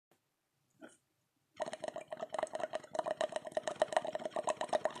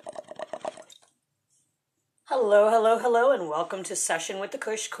Hello, hello, hello, and welcome to Session with the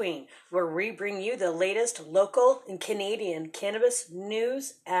Kush Queen, where we bring you the latest local and Canadian cannabis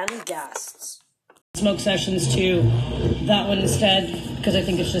news and guests. Smoke Sessions to that one instead, because I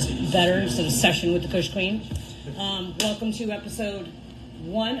think it's just better instead of Session with the Kush Queen. Welcome to episode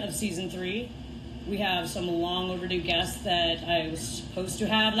 1 of season 3. We have some long overdue guests that I was supposed to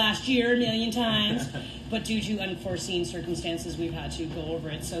have last year a million times, but due to unforeseen circumstances, we've had to go over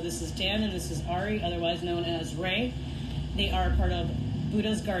it. So this is Dan and this is Ari, otherwise known as Ray. They are part of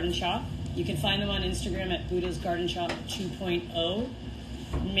Buddha's Garden Shop. You can find them on Instagram at Buddha's Garden Shop 2.0.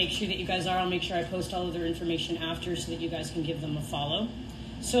 Make sure that you guys are. I'll make sure I post all of their information after so that you guys can give them a follow.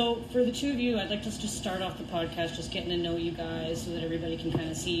 So for the two of you, I'd like us to start off the podcast just getting to know you guys so that everybody can kind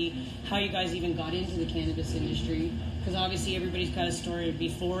of see how you guys even got into the cannabis industry. Because obviously everybody's got a story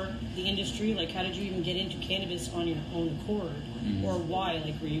before the industry. Like, how did you even get into cannabis on your own accord? Mm-hmm. Or why?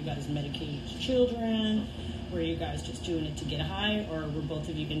 Like, were you guys medicating children? Were you guys just doing it to get high? Or were both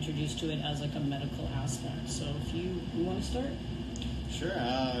of you introduced to it as like a medical aspect? So if you want to start? Sure.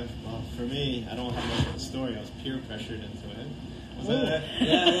 Well, for me, I don't have much of a story. I was peer pressured into it.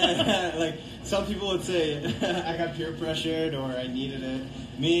 Yeah. Like, some people would say I got peer pressured or I needed it.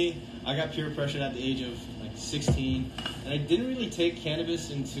 Me, I got peer pressured at the age of like 16, and I didn't really take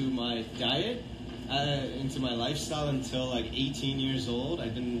cannabis into my diet, into my lifestyle until like 18 years old. I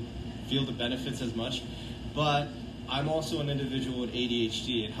didn't feel the benefits as much, but I'm also an individual with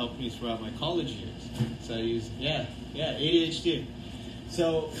ADHD. It helped me throughout my college years. So I used, ADHD.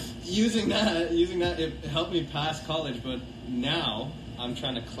 So using that, it helped me pass college, but now I'm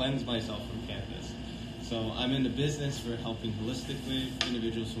trying to cleanse myself from cannabis. So I'm in the business for helping holistically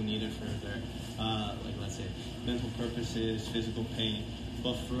individuals who need it for their, like let's say, mental purposes, physical pain.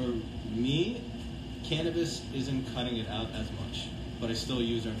 But for me, cannabis isn't cutting it out as much, but I still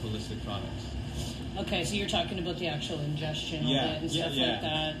use our holistic products. Okay, so you're talking about the actual ingestion of it and stuff like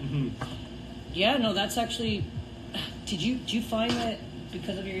that. Mm-hmm. Yeah, no, that's actually. Do you find that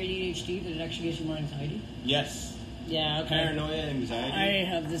because of your ADHD that it actually gives you more anxiety? Yes. Yeah, okay. Paranoia, anxiety. I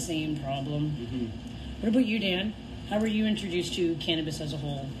have the same problem. Mm-hmm. What about you, Dan? How were you introduced to cannabis as a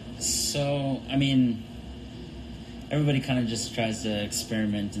whole? So, I mean, everybody kind of just tries to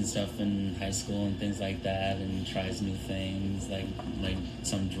experiment and stuff in high school and things like that, and tries new things like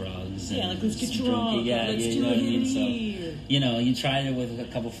some drugs. Yeah, and like let's get drunk. Yeah, let's you do know it what I mean. So, you try it with a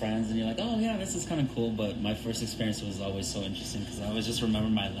couple friends, and you're like, oh yeah, this is kind of cool. But my first experience was always so interesting because I always just remember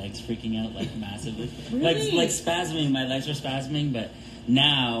my legs freaking out like massively, Really? like spasming. My legs were spasming, but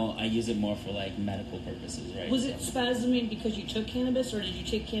now I use it more for like medical purposes, right? Was it spasming because you took cannabis, or did you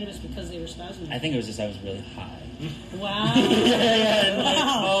take cannabis because they were spasming? I think it was just I was really high. Wow. And like,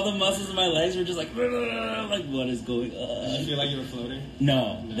 all the muscles in my legs were just like what is going on? Did you feel like you were floating?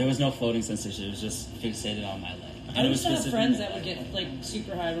 No, there was no floating sensation. It was just fixated on my leg. I used to have friends that would get like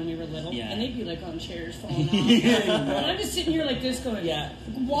super high when we were little, and they'd be like on chairs falling off. And I'm just sitting here like this going,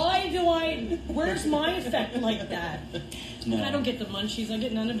 where's my effect like that? No. I don't get the munchies, I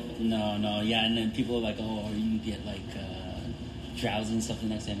get none of it. No, yeah, and then people are like, oh, you get like drowsy and stuff the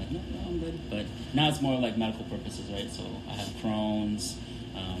next day. I'm like, no, I'm good. But now it's more like medical purposes, right? So I have Crohn's.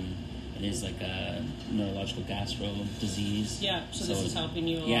 It is like a neurological gastro disease. Yeah, so this is helping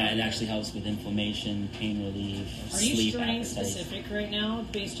you a lot. Yeah, it actually helps with inflammation, pain relief, Are sleep, you strain appetite. specific right now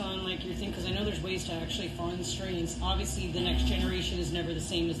based on like your thing? Because I know there's ways to actually find strains. Obviously, the next generation is never the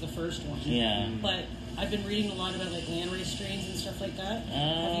same as the first one. Yeah. But I've been reading a lot about like landrace strains and stuff like that.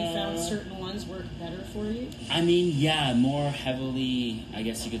 Have you found certain ones work better for you? I mean, yeah, more heavily, I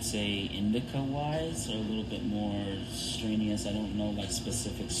guess you could say indica-wise, or a little bit more strenuous. I don't know like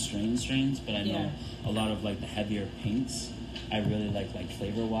specific strains, but I know a lot of like the heavier pinks. I really like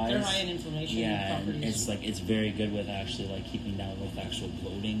flavor-wise. They're high in inflammation. Yeah, properties. and it's very good with actually like keeping down with actual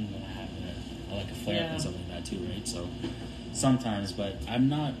bloating when I have a flare-up and stuff like that too, right? So sometimes, but I'm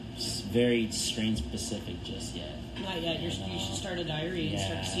not very strain specific just yet. Not yet. You should start a diary and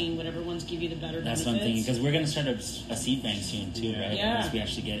start seeing whatever ones give you the better benefits. That's what I'm thinking, because we're going to start a seed bank soon too, right? Yeah. Once we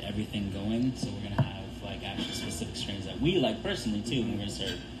actually get everything going, so we're going to have like actual specific strains that we like personally too, and we're going to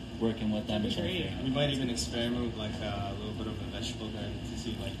start working with them. We might even experiment with like a little bit of a vegetable garden to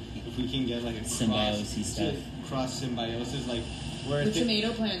see like if we can get like a cross symbiosis, like where with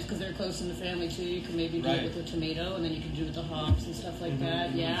tomato plants, because they're close in the family too. You can maybe do it with a tomato, and then you can do it with the hops and stuff like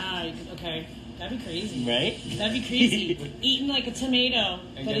that. Yeah, you could. Okay, that'd be crazy, right? That'd be crazy. Eating like a tomato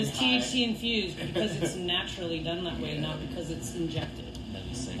that is high. THC infused because it's naturally done that way, not because it's injected. That'd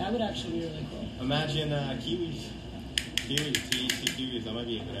be sick. That would actually be really cool. Imagine kiwis, THC kiwis. That might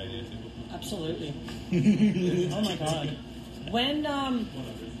be a good idea too. Absolutely. Oh my god. When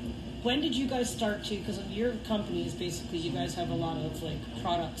when did you guys start to, because your company is basically, you guys have a lot of like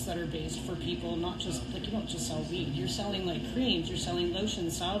products that are based for people, not just like, you don't just sell weed, you're selling like creams, you're selling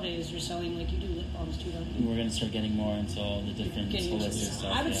lotions, salves, you're selling like, you do lip balms too, don't you? We're going to start getting more into all the different holistic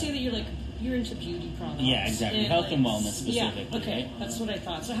stuff. I would say that you're into beauty products. Yeah, exactly. Health and wellness specifically. Yeah, okay, right? That's what I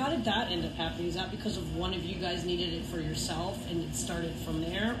thought. So how did that end up happening? Is that because of one of you guys needed it for yourself and it started from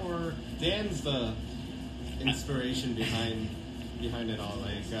there, or? Dan's the inspiration behind it all.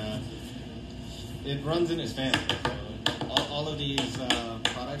 Like, it runs in his family. So all of these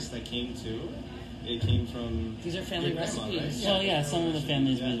products that came from. These are family recipes. Right? Well, yeah, some of the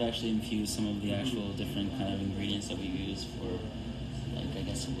families we've actually infused some of the actual different kind of ingredients that we use for, like, I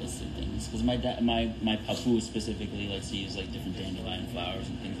guess holistic things. Because my papu specifically likes to use like different dandelion flowers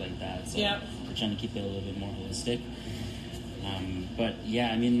and things like that. So we're trying to keep it a little bit more holistic. But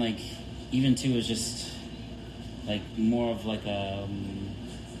yeah, I mean, like, even too is just like more of like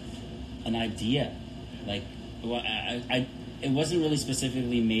an idea. Like, well, it wasn't really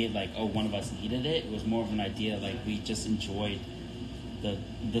specifically made like, oh, one of us needed it. It was more of an idea. Like, we just enjoyed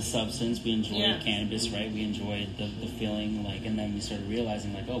the substance. We enjoyed cannabis, right? We enjoyed the feeling, like, and then we started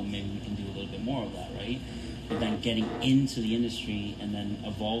realizing like, oh, maybe we can do a little bit more of that, right? But then getting into the industry and then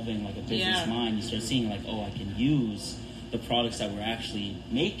evolving like a business mind, you start seeing like, oh, I can use the products that we're actually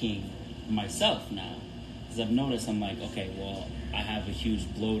making myself now. Because I've noticed, I'm like, okay, well, I have a huge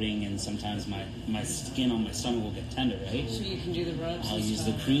bloating, and sometimes my skin on my stomach will get tender, right? So you can do the rubs. I'll use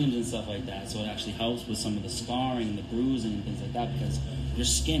the creams and stuff like that, so it actually helps with some of the scarring and the bruising and things like that, because your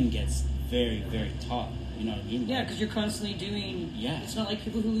skin gets very, very taut. You know what I mean? Yeah, because you're constantly doing. Yeah. It's not like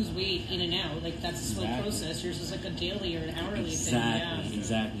people who lose weight in and out. Like, that's a slow process. Yours is like a daily or an hourly thing. Yeah.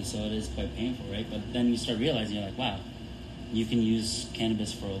 Exactly. So it is quite painful, right? But then you start realizing, you're like, wow, you can use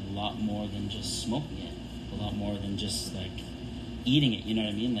cannabis for a lot more than just smoking it, a lot more than just like eating it. You know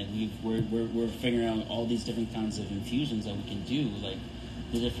what I mean? Like, we're figuring out all these different kinds of infusions that we can do, like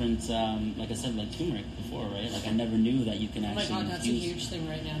the different, like I said, like turmeric before, right? Like, I never knew that you can actually. Oh my God, that's a huge thing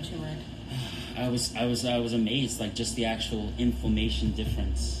right now, turmeric. I was amazed, like, just the actual inflammation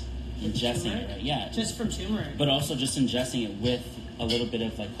difference ingesting it, right? Yeah, just from turmeric. But also just ingesting it with a little bit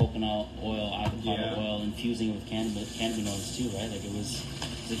of like coconut oil, avocado oil, infusing it with cannabinoids too, right? Like, it was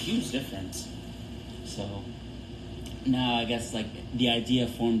a huge difference. So now I guess like the idea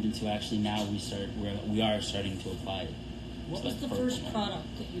formed into actually now we are starting to apply it. What was the first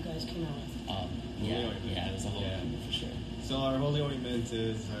product that you guys came out with? It was a whole ointment for sure. So our holy ointment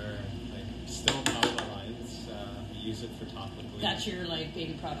is our still top of the lines. We use it for topically. That's your like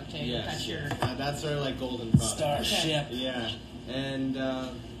baby product, eh? Yes. That's your. That's our like golden product. Starship. Okay. Yeah, and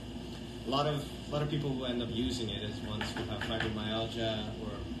a lot of people who end up using it is ones who have fibromyalgia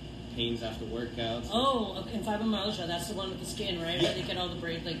or pains after workouts. Oh, okay. And fibromyalgia, that's the one with the skin, right? Yeah. Where they get all the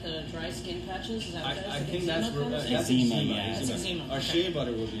like the dry skin patches. Is that what I think that's eczema. Yeah, that's eczema. Our shea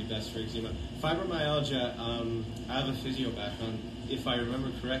butter will be best for eczema. Fibromyalgia. I have a physio background. If I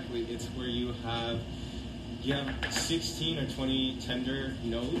remember correctly, it's where you have 16 or 20 tender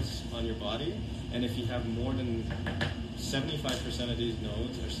nodes on your body, and if you have more than 75% of these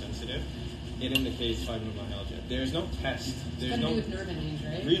nodes are sensitive, it indicates fibromyalgia. There's no test. There's no. It's got to do with nerve endings,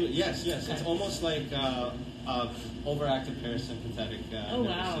 right? Really? Yes. Okay. It's almost like overactive parasympathetic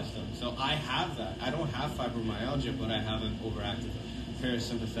nervous system. So I have that. I don't have fibromyalgia, but I have an overactive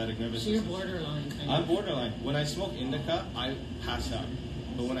parasympathetic nervous system. So you're borderline, kind of. I'm borderline. When I smoke indica, I pass out.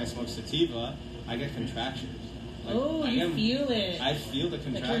 But when I smoke sativa, I get contractions. Like, you feel it. I feel the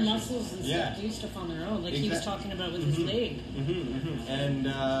contractions. Like your muscles and stuff do stuff on their own. Like he was talking about with his leg. And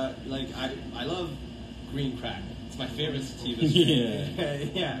I love green crack. It's my favorite sativa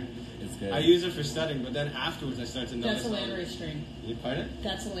strain. Yeah. It's good. I use it for studying, but then afterwards I start to notice. That's a landrace strain. You pardon?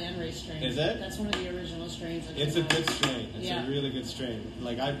 That's a landrace strain. Is it? That's one of the original strains. It's a good strain. It's a really good strain.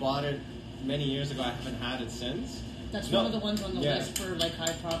 Like, I bought it many years ago. I haven't had it since. That's one of the ones on the list for like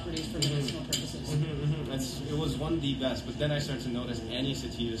high properties for medicinal purposes. It was one of the best, but then I started to notice any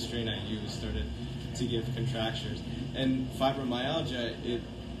sativa strain I used started to give contractures. And fibromyalgia, it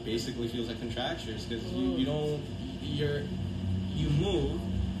basically feels like contractures because you move.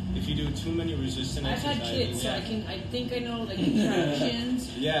 If you do too many resistant exercises, I've had kids, so I think I know like contractions.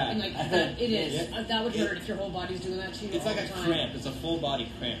 And like that, it is. That would hurt if your whole body's doing that to you. It's like a cramp. It's a full body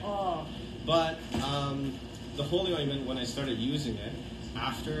cramp. Oh. But the holy ointment, when I started using it,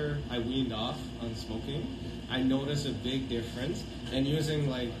 after I weaned off on smoking, I noticed a big difference. And using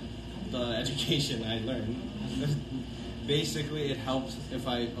like the education I learned, basically it helps if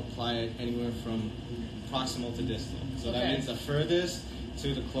I apply it anywhere from proximal to distal. So that means the furthest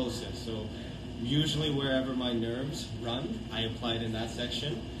to the closest. So usually wherever my nerves run, I apply it in that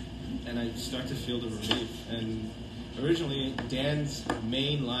section. and I start to feel the relief. And originally, Dan's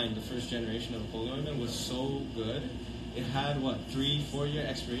main line, the first generation of the polio ointment, was so good. It had, 3-4 year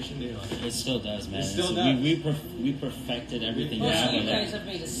expiration date on it. It still does, man. It still does. We perfected everything. Well, so you about guys it. have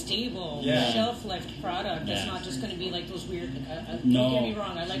made a stable, Yeah. shelf-life product. It's Yeah. not just going to be like those weird. No. Don't get me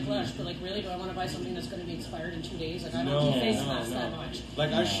wrong, I like Lush, but like, really, do I want to buy something that's going to be expired in 2 days? Like, I don't No, keep face no, masks no. that much.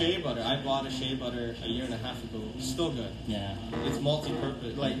 Like our shea butter, I bought a shea butter a year and a half ago. Still good. Yeah. It's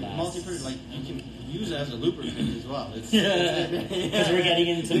multi-purpose. Like It lasts. multi-purpose. Like you can use it as a lubricant as well. It's Because we're getting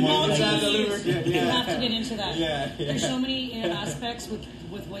into more It's like as a lubricant. You Yeah. have to get into that. Yeah, yeah. There's so many aspects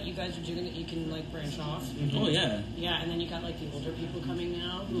with what you guys are doing that you can like branch off. Oh yeah. Yeah, and then you got like the older people coming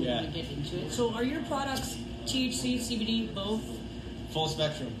now who Yeah. want to get into it. So are your products THC, CBD, both Full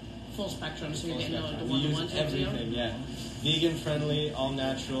spectrum. full spectrum? So you're Full getting the spectrum. We one-to-one use type deal? everything. Yeah. Vegan friendly, all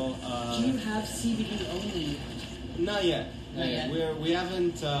natural. Do you have CBD only? Not yet. Not yet. We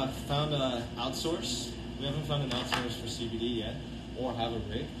haven't found a outsource. We haven't found an outsource for CBD yet, or have a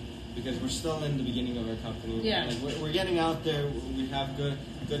rig, because we're still in the beginning of our company. Yeah. Like we're getting out there. We have good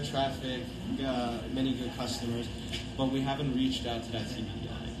traffic, many good customers, but we haven't reached out to that CBD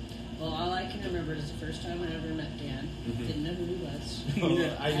line. Well, all I can remember is the first time I ever met Dan. Didn't know who he was.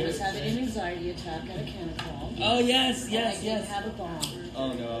 Oh, I was having an anxiety attack at a Canacol. Oh yes, I yes, didn't yes. have a bomb.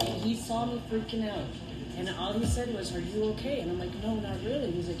 Oh no. He saw me freaking out. And all he said was, "Are you okay?" And I'm like, "No, not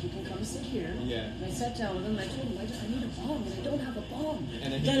really." He's like, "You can come sit here." Yeah. And I sat down with him and I told him, I need a bomb and I don't have a bomb.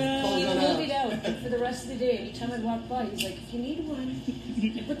 And then he Ta-da! just pulls He it pulled out. it out and for the rest of the day. Anytime I'd walk by, he's like, "If you need one."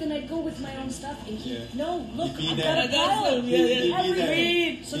 But then I'd go with my own stuff and he, Yeah. no, look, You'd be I've there. got a pile of Yeah, yeah. He'd be there.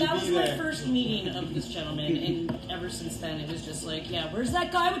 everything. So that He'd was be my there. first meeting of this gentleman. And ever since then, it was just like, yeah, where's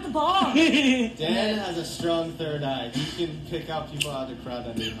that guy with the bomb? Dan has a strong third eye. He can pick out people out of the crowd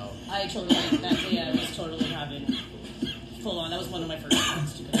that need help. I totally, that day I was totally having full on. That was one of my first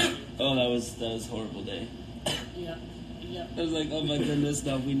times to go. Oh, that was a horrible day. Yeah, yeah. I was like, oh my goodness,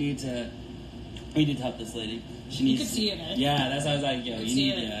 no, we need to help this lady. She You needs. could see it, eh? Yeah, that's how I was like, yo, could you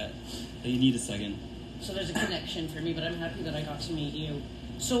see need, it. you need a second. So there's a connection for me, but I'm happy that I got to meet you.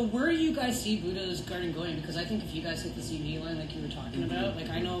 So where do you guys see Buddha's Garden going? Because I think if you guys hit the CBD line like you were talking about, like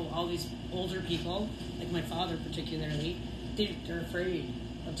I know all these older people, like my father particularly, they're afraid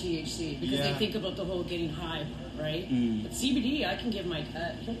of THC because they Yeah. think about the whole getting high part, right? Mm. But CBD, I can give my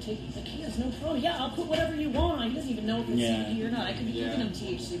cat, he'll take, like he has no problem. Yeah, I'll put whatever you want. He doesn't even know if it's Yeah. CBD or not. I could be Yeah. giving him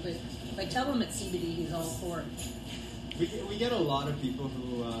THC, but if I tell him it's CBD, he's all for it. We get a lot of people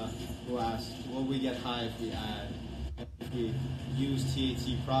who ask, will we get high if we use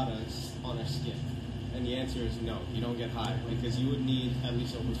THC products on our skin? And the answer is no, you don't get high because you would need at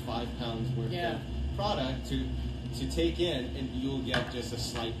least over 5 pounds worth Yeah. of product to take in, and you'll get just a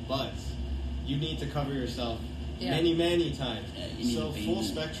slight buzz. You need to cover yourself Yeah. many times. Yeah, you need So to be- full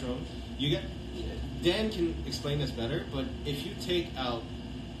spectrum, you get. Dan can explain this better, but if you take out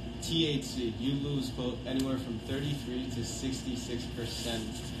THC, you lose anywhere from 33 to 66%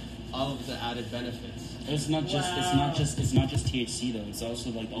 of the added benefits. It's not just Wow. it's not just THC though. It's also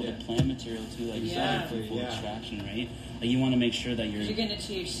like all Yeah. the plant material too, like Exactly, full yeah. extraction, right? Like you want to make sure that You're getting the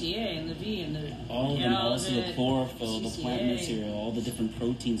THCA and the V and the all of them, also the Velvet, chlorophyll, the plant CCA. material, all the different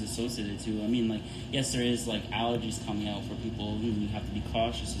proteins associated to. I mean, like yes, there is like allergies coming out for people, and you have to be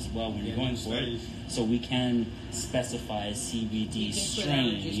cautious as well when you're Yeah, going for it. studies. So we can specify a CBD You can put strain.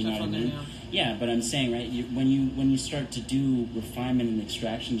 allergy You know stuff what I on there mean? now. Yeah, but I'm saying right, when you start to do refinement and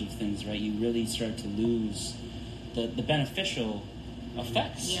extractions of things, right, you really start to lose the beneficial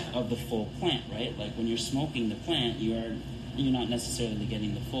effects Yeah. of the full plant, right? Like when you're smoking the plant, you're not necessarily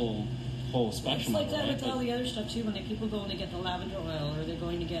getting the whole It's spectrum like of it, that right? with all the other stuff too. When people go and they get the lavender oil, or they're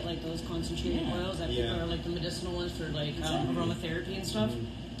going to get like those concentrated Yeah. oils that Yeah. people are like the medicinal ones for like Exactly. aromatherapy and stuff.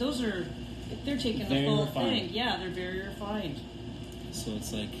 Those are they're taking Very the full refined. thing. Yeah, they're very refined. So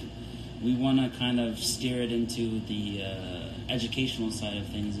it's like we want to kind of steer it into the educational side of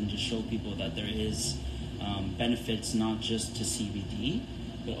things and just show people that there is benefits not just to CBD,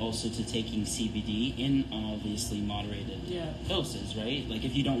 but also to taking CBD in obviously moderated Yeah. doses, right? Like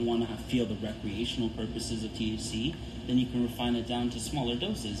if you don't want to feel the recreational purposes of THC, then you can refine it down to smaller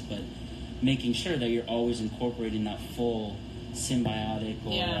doses, but making sure that you're always incorporating that full symbiotic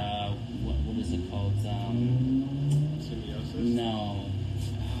or Yeah. what is it called? Symbiosis? No.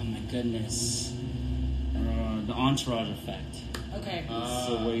 Oh my goodness. The entourage effect. Okay.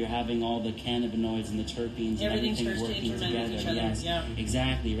 So where you're having all the cannabinoids and the terpenes and Everything everything starts to working intermingle together. with each other, Yes, yeah.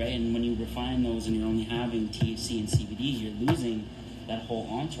 exactly, right? And when you refine those and you're only having THC and CBD, you're losing that whole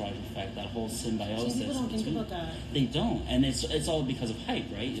entourage effect, that whole symbiosis. Some people don't think between- about that. They don't, and it's all because of hype,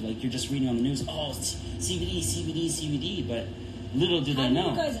 right? Like you're just reading on the news, oh, it's CBD, CBD, CBD, but little do How they do know.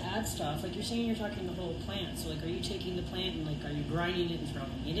 you guys add stuff? Like you're saying, you're talking the whole plant. So like, are you taking the plant and like, are you grinding it and throwing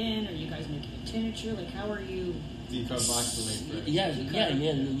it in? Are you guys making a tincture? Like, how are you? Decarboxylate first. Yeah.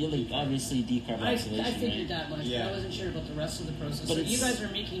 You're like obviously I decarbonization. figured right? that much, Yeah. but I wasn't sure about the rest of the process. But So it's- you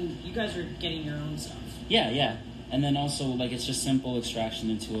guys are getting your own stuff. Yeah. And then also like it's just simple extraction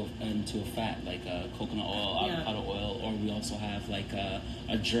into a fat like coconut oil, Yeah. avocado oil, or we also have like a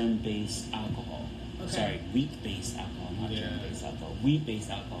germ-based alcohol. Okay. Sorry, wheat-based alcohol, not Yeah. germ-based alcohol. Wheat-based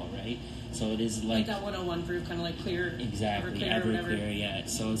alcohol, right? So it is Like like that 101 proof, kind of like clear. exactly Everclear or whatever. Everclear, yeah.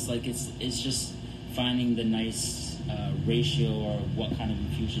 So it's like it's just finding the nice ratio or what kind of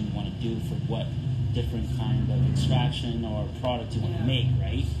infusion you want to do for what different kind of extraction or product you want to Yeah. make,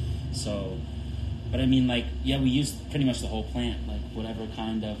 right? So, but I mean, like, yeah, we use pretty much the whole plant, like whatever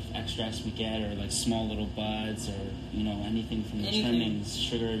kind of extracts we get, or like small little buds, or anything from the Anything. trimmings,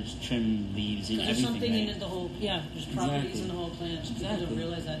 sugars, trim leaves, There's everything. something right? in the whole, there's properties Exactly. in the whole plant. People Exactly. don't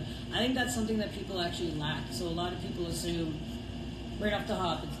realize that. I think that's something that people actually lack. So a lot of people assume, right off the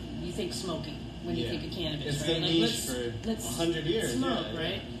hop, you think smoking when you Yeah. think of cannabis, It's right? the Like, niche let's- for let's 100 years, Smoke, yeah.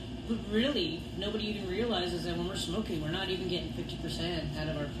 right? But really, nobody even realizes that when we're smoking, we're not even getting 50% out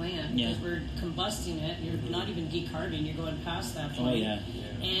of our plant Yeah. because we're combusting it. You're not even decarbing. You're going past that point. Oh yeah.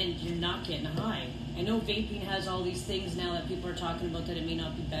 And you're not getting high. I know vaping has all these things now that people are talking about that it may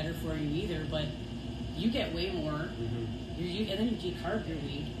not be better for you either, but you get way more. And then you decarb your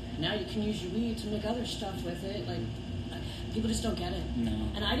weed. Now you can use your weed to make other stuff with it. Like, people just don't get it. No.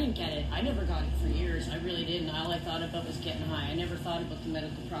 And I didn't get it. I never got it for years. I really didn't. All I thought about was getting high. I never thought about the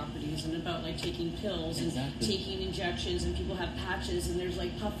medical properties and about like taking pills and Exactly. taking injections, and people have patches and there's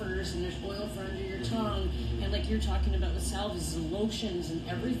like puffers and there's oil for under your tongue, and like you're talking about with salves and lotions and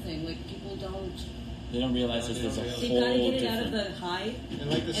everything. Like people don't. They don't realize that They there's a don't realize. They whole gotta get it different. out of the high, And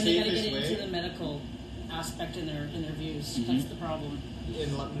like the and they gotta safest get way, into the medical aspect in their views. Mhm. That's the problem.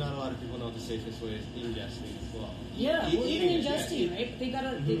 and not a lot of people know the safest way is ingesting as well. Yeah, well, Eating even it, yeah, ingesting, eat- right? But they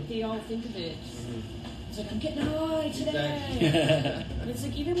gotta, they all think of it. Mhm. It's like, I'm getting high today. Exactly. And it's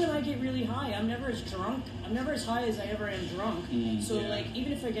like, even when I get really high, I'm never as drunk. I'm never as high as I ever am drunk. Mm, So, yeah. like,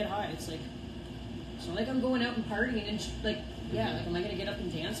 even if I get high, it's like I'm going out and partying and, like, like, am I going to get up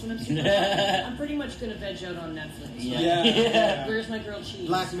and dance when I'm super high? I'm pretty much going to veg out on Netflix. Yeah. Yeah. Where's my grilled cheese?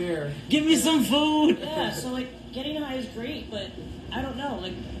 Black Mirror. Give me some food. Yeah, so, like, getting high is great, but I don't know.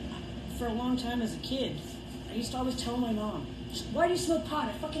 Like, for a long time as a kid, I used to always tell my mom, why do you smoke pot?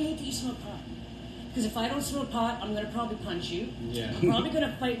 I fucking hate that you smoke pot. Because if I don't smoke pot, I'm going to probably punch you. Yeah. I'm probably going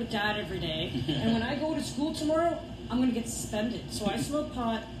to fight with Dad every day. And when I go to school tomorrow, I'm going to get suspended. So I smoke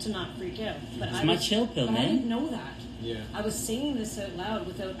pot to not freak out. But It's my chill pill, but I man. didn't know that. Yeah. I was saying this out loud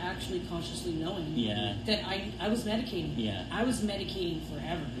without actually consciously knowing Yeah. that I was medicating. Yeah. I was medicating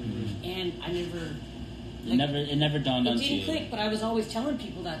forever. And I never... It never dawned It on didn't you. click, but I was always telling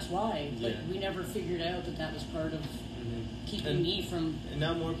people that's why. But Yeah. we never figured out that that was part of keeping And- me from... And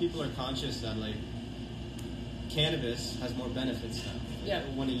now more people are conscious that like cannabis has more benefits now. Yeah.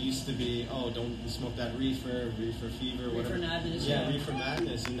 When it used to be, oh, don't smoke that reefer fever, whatever. madness, Yeah, yeah. reefer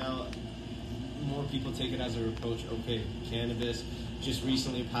madness. And now more people take it as a reproach. Okay, cannabis just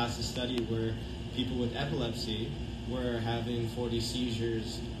recently passed a study where people with epilepsy were having 40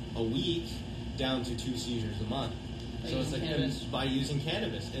 seizures a week down to 2 seizures a month. By So it's using like cannabis. by using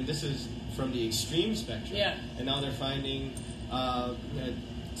cannabis, and this is from the extreme spectrum. Yeah. And now they're finding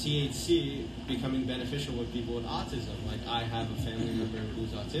THC becoming beneficial with people with autism. Like I have a family member who's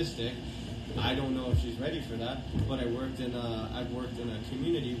autistic. I don't know if she's ready for that, but I've worked in a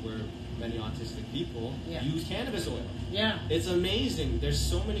community where many autistic people Yeah. use cannabis oil. Yeah. It's amazing. There's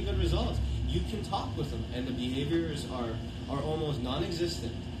so many good results. You can talk with them, and the behaviors are almost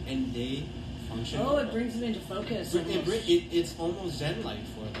non-existent, and they function. Oh, it brings them into focus. almost. It's almost zen-like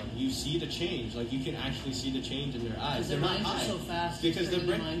for them. You see the change. Like, you can actually see the change in their eyes. Because their They're not minds are high. so fast. Because it's their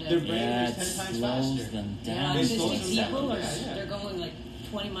bringing brain, the their mind brain Yeah, is it 10 times slows faster. them Yeah, down. It autistic slows them down. people are Yeah. they're going like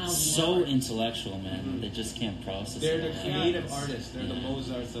 20 miles an So hour. intellectual, man. They just can't process They're it. the all. creative It's- artists. They're the yeah.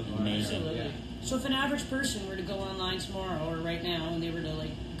 Mozarts of art. Amazing. Absolutely. Yeah. So if an average person were to go online tomorrow or right now and they were to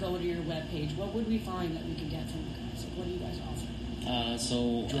like go to your webpage, what would we find that we could get from you guys? Like, what do you guys offer?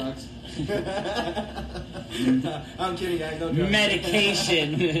 Drugs. I'm kidding, guys. No drugs.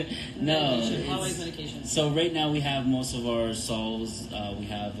 Medication. No. Medication, it's- always medication. So right now we have most of our salves. We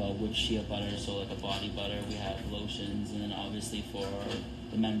have whipped shea butter, so like a body butter. We have lotions, and then obviously for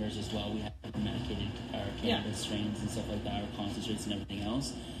the members as well, we have medicated cannabis strains and stuff like that, or concentrates and everything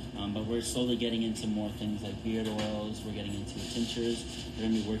else. But we're slowly getting into more things like beard oils. We're getting into tinctures. We're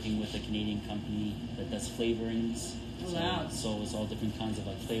going to be working with a Canadian company that does flavorings. Wow. So it's all different kinds of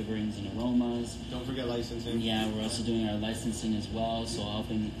like flavorings and aromas. Don't forget licensing. Yeah, we're also doing our licensing as well, so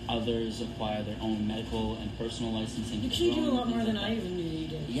helping others acquire their own medical and personal licensing. You can do a lot more than I even knew you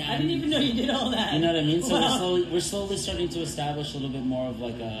did. Yeah, I didn't even know you did all that. You know what I mean? So Wow. we're slowly starting to establish a little bit more of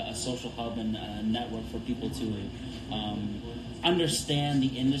like a social hub and a network for people to understand the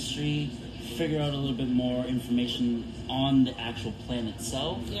industry, figure out a little bit more information on the actual plant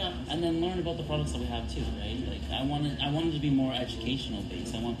itself, Yeah. and then learn about the products that we have too, right? Like I wanted to be more educational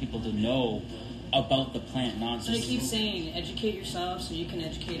based. I want people to know about the plant, not So just. I keep saying, educate yourself so you can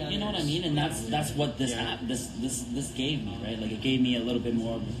educate others. You know what I mean, and that's what this app this gave me, right? Like it gave me a little bit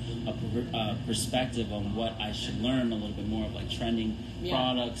more of a perspective on what I should learn, a little bit more of like trending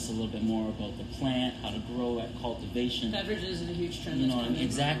products, a little bit more about the plant, how to grow at cultivation. Beverages is a huge trend. You that's know, coming.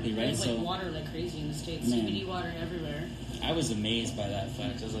 exactly, right? There's like So- water like crazy in the States. Man. CBD water everywhere. I was amazed by that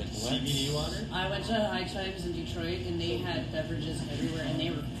fact. I was like, what? CBD water? I went to High Times in Detroit and they had beverages everywhere and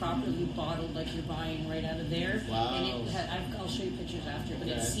they were properly bottled like you're buying right out of there. Wow. And it had, I'll show you pictures after, but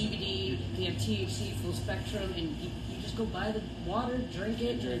it's Okay. CBD, they have THC, full spectrum, and you just go buy the water, drink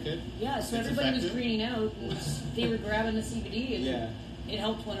it. Drink it? Yeah, so It's everybody was effective? greening out and they were grabbing the CBD and Yeah. it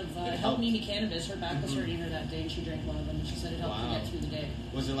helped one of, it helped. helped Mimi Cannabis. Her back was hurting her that day and she drank one of them and she said it helped her Wow. get through the day.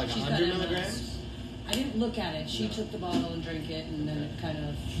 Was it like She's 100 got MS. milligrams? I didn't look at it. She took the bottle and drank it and then it kind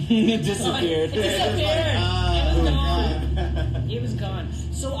of It disappeared. It disappeared. Ah, It was oh, gone. It was gone.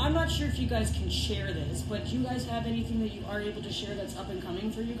 So I'm not sure if you guys can share this, but do you guys have anything that you are able to share that's up and coming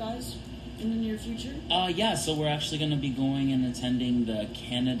for you guys in the near future? Yeah, so we're actually going to be going and attending the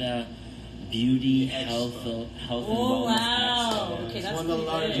Canada Beauty Health and Oh, Wellness wow. Expo. Okay, It's that's one of the pretty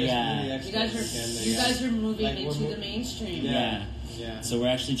largest big. Yeah. beauty You guys expos in are Canada, you yeah. guys are moving Like, into we're the mainstream. Yeah. Yeah. So we're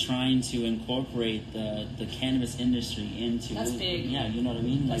actually trying to incorporate the cannabis industry into. That's big. Yeah, you know what I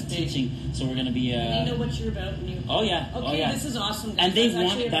mean. That's Like big. teaching. So we're gonna be. And they know what you're about. And you, Oh yeah. Okay, oh, yeah. this is awesome. Guys. And they That's actually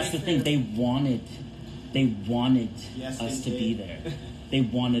wanted. a That's the thing. breakthrough. They wanted Yes, us they to be did. there. They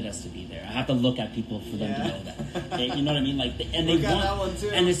wanted us to be there. I have to look at people for them Yeah. to know that. Okay, you know what I mean? Like, and they We got want. that one, too.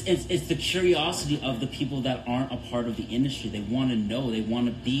 And it's the curiosity of the people that aren't a part of the industry. They want to know. They want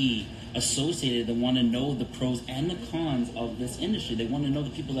to be associated. They want to know the pros and the cons of this industry. They want to know the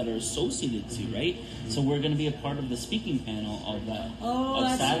people that are associated to, right? So we're going to be a part of the speaking panel of that Oh, of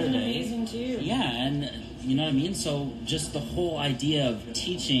that's Saturday. amazing too. Yeah, and you know what I mean? So just the whole idea of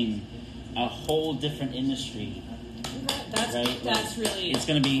teaching a whole different industry. That's Right? that's really. It's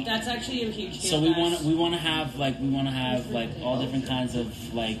gonna be- That's actually a huge deal. So we guys. want to have all different kinds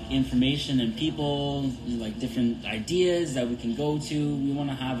of like information and people, like different ideas that we can go to. We want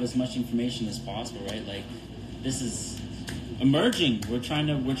to have as much information as possible, right? Like this is emerging. We're trying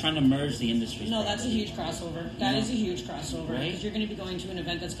to merge the industries. No, that's a properly. huge crossover. That Yeah. is a huge crossover Right? because you're going to be going to an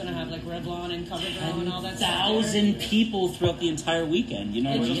event that's going to have like Revlon and CoverGirl and all that stuff. 10,000 people throughout the entire weekend. You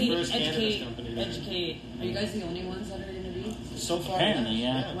know what I mean? First cannabis company there. Educate. Are you guys the only ones that are going to be? So far, Apparently,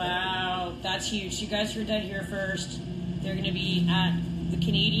 yeah. Wow, that's huge. You guys heard that here first. They're going to be at the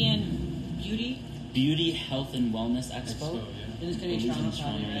Canadian Beauty, Health, and Wellness Expo. yeah. And it's going to be Believe in Toronto,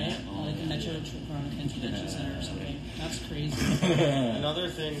 probably, Toronto, right? yeah. Or like the Metro Toronto Convention Center or something. That's crazy. Another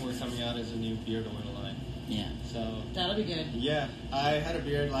thing we're coming out is a new beard oil line. Yeah. So, That'll be good. yeah, I had a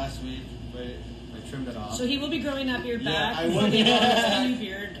beard last week, but I trimmed it off. So he will be growing that beard Yeah, back. I will He'll be be growing on it his back. new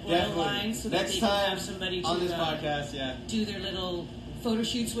beard oil Definitely. line so that Next they can time have somebody to on this podcast, yeah. do their little photo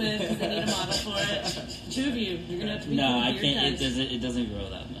shoots with because they need a model for it. Two of you, you're gonna have to be No, cool I beard can't. guys. It doesn't grow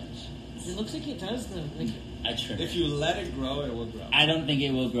that much. It looks like it does though. Like, I trim If it. you let it grow, it will grow. I don't think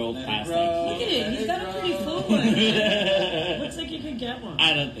it will grow Let it past grow. like. look at it. Let He's it got a pretty grow. cool one. Looks like you could get one.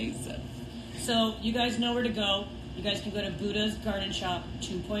 I don't think so. So you guys know where to go. You guys can go to Buddha's Garden Shop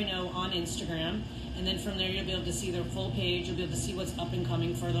 2.0 on Instagram. And then from there, you'll be able to see their full page. You'll be able to see what's up and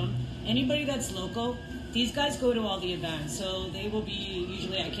coming for them. Anybody that's local, these guys go to all the events. So they will be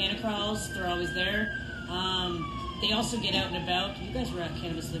usually at Canacrawls. They're always there. They also get out and about. You guys were at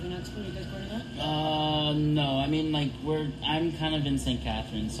Cannabis Living Expo. You guys going to that? No. I mean, like I'm kind of in St.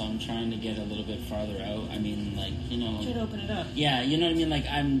 Catharines, so I'm trying to get a little bit farther out. I mean, like Try to open it up. Yeah, you know what I mean. Like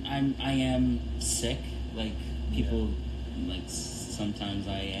I am sick. Like people, like sometimes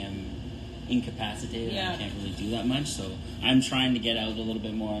I am incapacitated. Yeah. I can't really do that much, so I'm trying to get out a little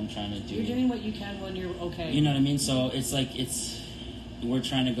bit more. I'm trying to do. You're doing what you can when you're okay. You know what I mean? So we're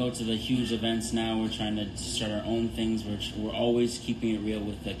trying to go to the huge events now. We're trying to start our own things. We're always keeping it real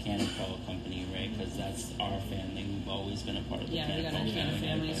with the Canacrawl company, right? Because that's our family. We've always been a part of the Yeah, we got our Canacrawl Canna family.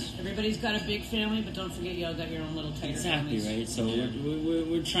 families. Everybody everybody's got a big family, but don't forget you all got your own little tighter families. Right? So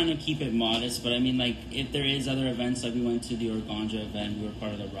we're trying to keep it modest, but I mean, like, if there is other events, like we went to the Organja event, we were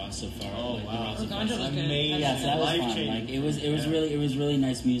part of the Rastafari. Oh, like, wow. The Organja was good. Amazing. Yeah, so that was fun. Life-changing. Like, it was really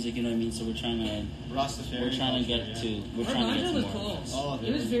nice music, you know what I mean? So we're trying to get to. Organja was cool. Oh,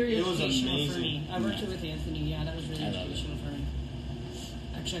 it was very it was educational for amazing. me. I worked with Anthony. Yeah, that was really I love educational for me.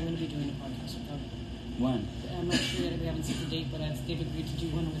 Actually, I'm going to be doing a podcast with them. When? I'm not sure yet. We haven't set the date, but they've agreed to do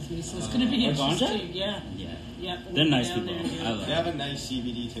one with me, so it's going to be Organja? interesting. Yeah. Yeah. They're nice down people. there, I love They have a nice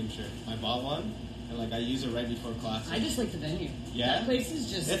CBD tincture. I bought one, and like I use it right before class. I just like the venue. Yeah? That place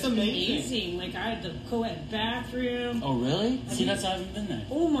is just It's amazing. Like, I had the co-ed bathroom. Oh, really? I See, mean- that's how I haven't been there.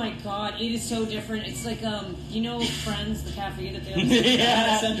 Oh my god, it is so different. It's like, you know Friends, the cafe that they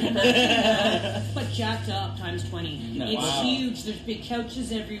have? Yeah. But jacked up times 20. No, It's wow. huge. There's big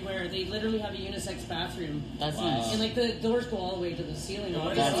couches everywhere. They literally have a unisex bathroom. That's Wow. nice. And like the doors go all the way to the ceiling.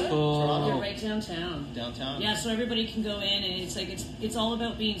 What That's is it? cool. They're Toronto? right downtown. Downtown? Yeah, so everybody can go in, and it's like it's all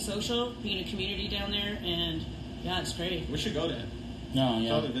about being social, being a community down there, and yeah, it's great. We should go there. No, yeah.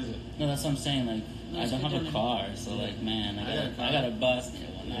 Totally visit. No, that's what I'm saying. Like, No, I it's don't good have down a there. car, so like, man, I got a car. I got a bus. Yeah,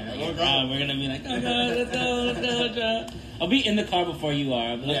 well, Yeah, not we'll like, go. we're gonna be like, oh god, let's go. I'll be in the car before you are.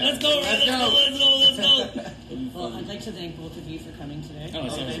 I'll be like, Yeah. let's go. Let's go. Well, I'd like to thank both of you for coming today. Oh,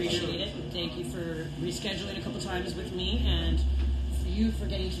 it's I okay. appreciate it. And thank you for rescheduling a couple times with me, and for you for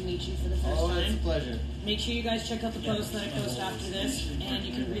getting to meet you for the first Oh, it's a time. pleasure. Make sure you guys check out the post that I post after this, and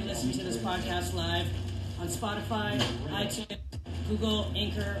you can re-listen to this podcast live on Spotify, iTunes, Google,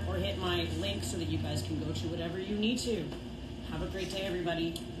 Anchor, or hit my link so that you guys can go to whatever you need to. Have a great day,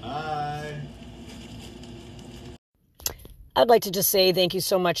 everybody. Bye. I'd like to just say thank you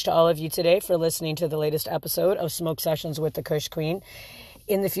so much to all of you today for listening to the latest episode of Smoke Sessions with the Kush Queen.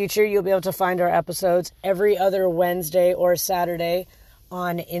 In the future, you'll be able to find our episodes every other Wednesday or Saturday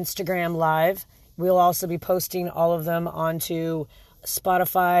on Instagram Live. We'll also be posting all of them onto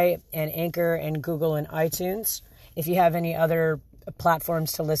Spotify and Anchor and Google and iTunes. If you have any other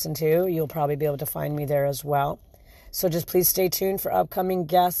platforms to listen to, you'll probably be able to find me there as well. So just please stay tuned for upcoming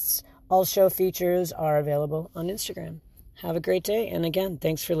guests. All show features are available on Instagram. Have a great day. And again,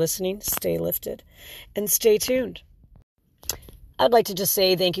 thanks for listening. Stay lifted and stay tuned. I'd like to just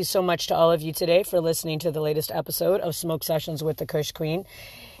say thank you so much to all of you today for listening to the latest episode of Smoke Sessions with the Kush Queen.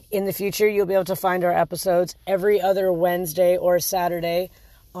 In the future, you'll be able to find our episodes every other Wednesday or Saturday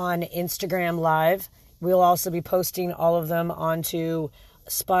on Instagram Live. We'll also be posting all of them onto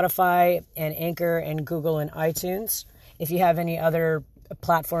Spotify and Anchor and Google and iTunes. If you have any other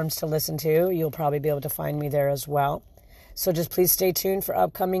platforms to listen to, you'll probably be able to find me there as well. So just please stay tuned for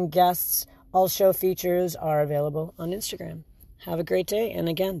upcoming guests. All show features are available on Instagram. Have a great day. And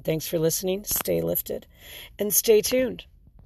again, thanks for listening. Stay lifted and stay tuned.